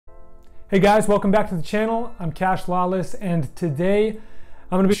Hey guys, welcome back to the channel. I'm Cash Lawless, and today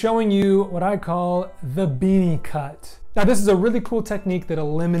I'm going to be showing you what I call the beanie cut. Now this is a really cool technique that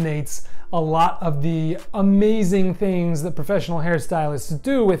eliminates a lot of the amazing things that professional hairstylists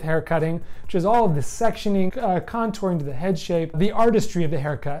do with hair cutting, which is all of the sectioning, contouring to the head shape, the artistry of the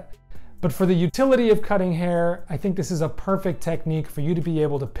haircut. But for the utility of cutting hair, I think this is a perfect technique for you to be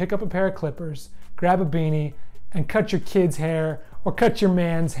able to pick up a pair of clippers, grab a beanie, and cut your kid's hair or cut your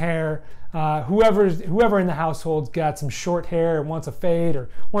man's hair. Whoever in the household's got some short hair and wants a fade or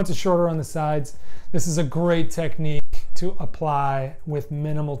wants it shorter on the sides, this is a great technique to apply with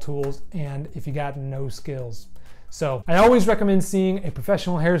minimal tools and if you got no skills. So I always recommend seeing a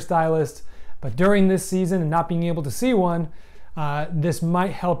professional hairstylist, but during this season and not being able to see one, this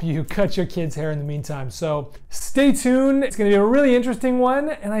might help you cut your kid's hair in the meantime. So stay tuned. It's going to be a really interesting one,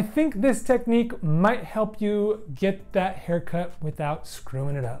 and I think this technique might help you get that haircut without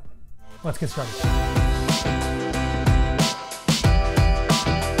screwing it up. Let's get started.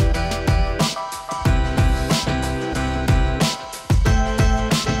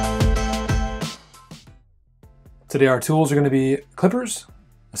 Today our tools are going to be clippers,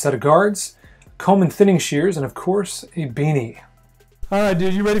 a set of guards, comb and thinning shears, and of course a beanie. All right,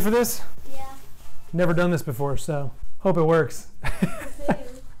 dude, you ready for this? Yeah. Never done this before, so hope it works.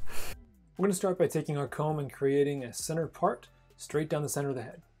 We're going to start by taking our comb and creating a centered part straight down the center of the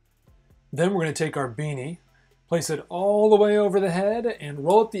head. Then we're going to take our beanie, place it all the way over the head, and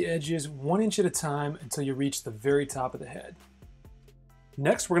roll up the edges 1 inch at a time until you reach the very top of the head.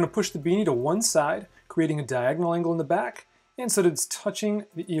 Next, we're going to push the beanie to one side, creating a diagonal angle in the back, and so that it's touching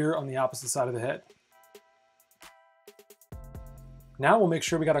the ear on the opposite side of the head. Now we'll make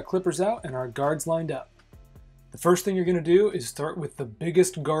sure we got our clippers out and our guards lined up. The first thing you're going to do is start with the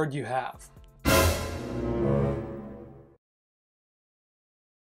biggest guard you have.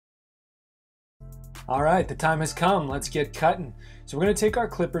 All right, the time has come. Let's get cutting. So we're going to take our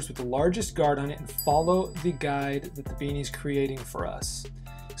clippers with the largest guard on it and follow the guide that the beanie's creating for us.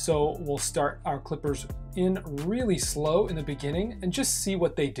 So we'll start our clippers in really slow in the beginning and just see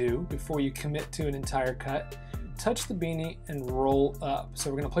what they do before you commit to an entire cut. Touch the beanie and roll up. So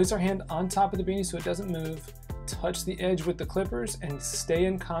we're going to place our hand on top of the beanie so it doesn't move, touch the edge with the clippers, and stay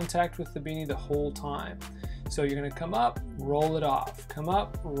in contact with the beanie the whole time. So you're going to come up, roll it off, come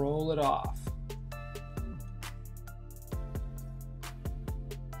up, roll it off.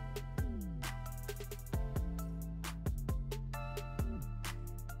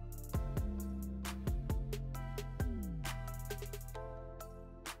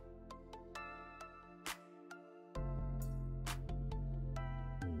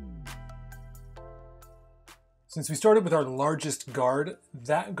 Since we started with our largest guard,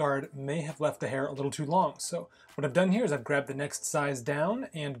 that guard may have left the hair a little too long. So what I've done here is I've grabbed the next size down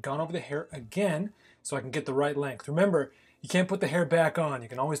and gone over the hair again so I can get the right length. Remember, you can't put the hair back on. You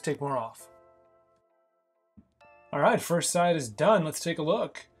can always take more off. All right, first side is done. Let's take a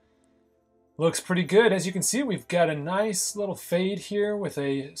look. Looks pretty good. As you can see, we've got a nice little fade here with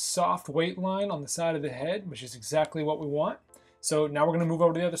a soft weight line on the side of the head, which is exactly what we want. So now we're going to move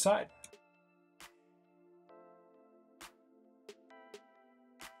over to the other side.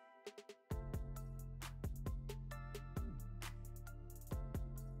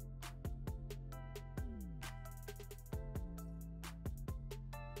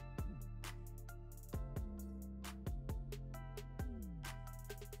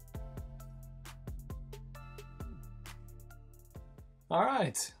 All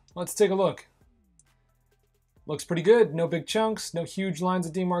right, let's take a look. Looks pretty good. No big chunks, no huge lines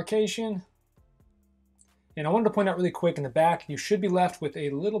of demarcation. And I wanted to point out really quick in the back, you should be left with a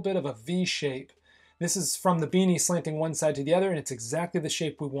little bit of a V shape. This is from the beanie slanting one side to the other, and it's exactly the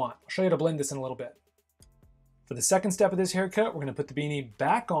shape we want. I'll show you how to blend this in a little bit. For the second step of this haircut, we're going to put the beanie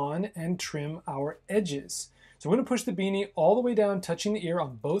back on and trim our edges. So we're going to push the beanie all the way down, touching the ear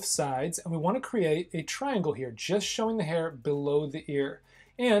on both sides, and we want to create a triangle here, just showing the hair below the ear,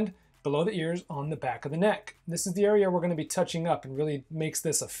 and below the ears on the back of the neck. This is the area we're going to be touching up and really makes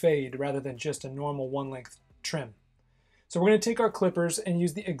this a fade rather than just a normal one-length trim. So we're going to take our clippers and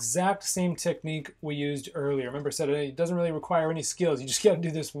use the exact same technique we used earlier. Remember I said it doesn't really require any skills, you just got to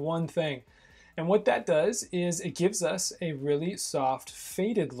do this one thing. And what that does is it gives us a really soft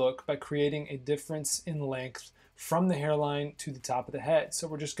faded look by creating a difference in length from the hairline to the top of the head. So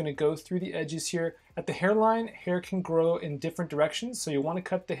we're just going to go through the edges here. At the hairline, hair can grow in different directions, so you want to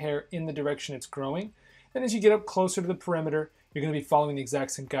cut the hair in the direction it's growing. And as you get up closer to the perimeter, you're going to be following the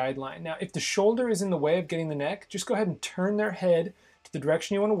exact same guideline. Now, if the shoulder is in the way of getting the neck, just go ahead and turn their head to the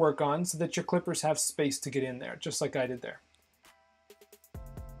direction you want to work on so that your clippers have space to get in there, just like I did there.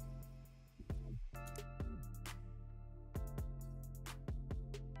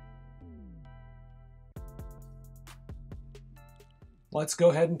 Let's go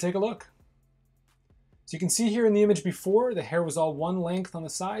ahead and take a look. So you can see here in the image before, the hair was all one length on the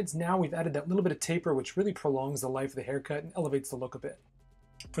sides. Now we've added that little bit of taper, which really prolongs the life of the haircut and elevates the look a bit.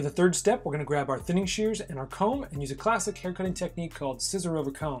 For the third step, we're going to grab our thinning shears and our comb and use a classic haircutting technique called scissor over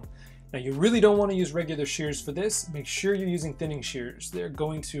comb. Now you really don't want to use regular shears for this. Make sure you're using thinning shears. They're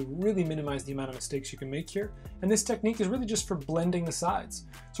going to really minimize the amount of mistakes you can make here. And this technique is really just for blending the sides.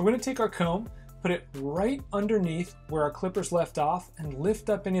 So we're going to take our comb, put it right underneath where our clippers left off and lift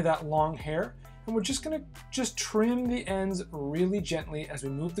up any of that long hair. And we're just going to trim the ends really gently as we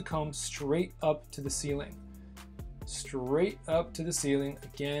move the comb straight up to the ceiling. Straight up to the ceiling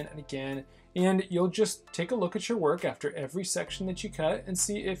again and again. And you'll just take a look at your work after every section that you cut and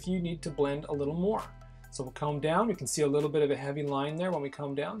see if you need to blend a little more. So we'll comb down. You can see a little bit of a heavy line there when we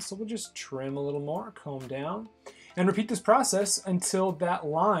comb down. So we'll just trim a little more, comb down, and repeat this process until that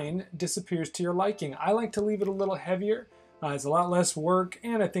line disappears to your liking. I like to leave it a little heavier. It's a lot less work,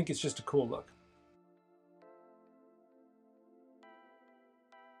 and I think it's just a cool look.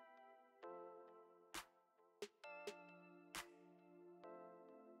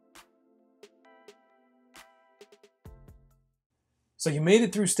 So you made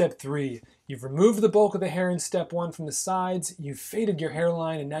it through step 3. You've removed the bulk of the hair in step 1 from the sides, you've faded your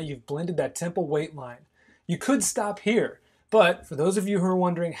hairline, and now you've blended that temple weight line. You could stop here, but for those of you who are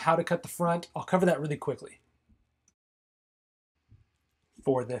wondering how to cut the front, I'll cover that really quickly.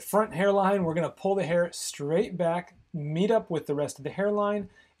 For the front hairline, we're going to pull the hair straight back, meet up with the rest of the hairline,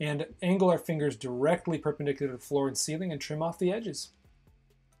 and angle our fingers directly perpendicular to the floor and ceiling and trim off the edges.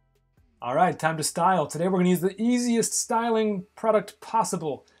 All right, time to style. Today we're going to use the easiest styling product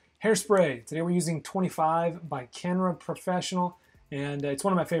possible, hairspray. Today we're using 25 by Kenra Professional, and it's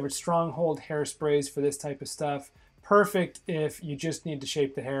one of my favorite stronghold hairsprays for this type of stuff. Perfect if you just need to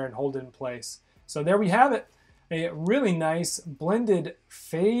shape the hair and hold it in place. So there we have it. A really nice blended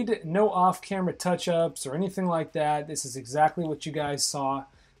fade, no off-camera touch-ups or anything like that. This is exactly what you guys saw.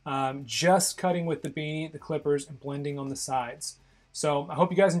 Just cutting with the beanie, the clippers, and blending on the sides. So I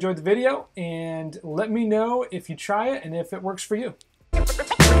hope you guys enjoyed the video, and let me know if you try it and if it works for you.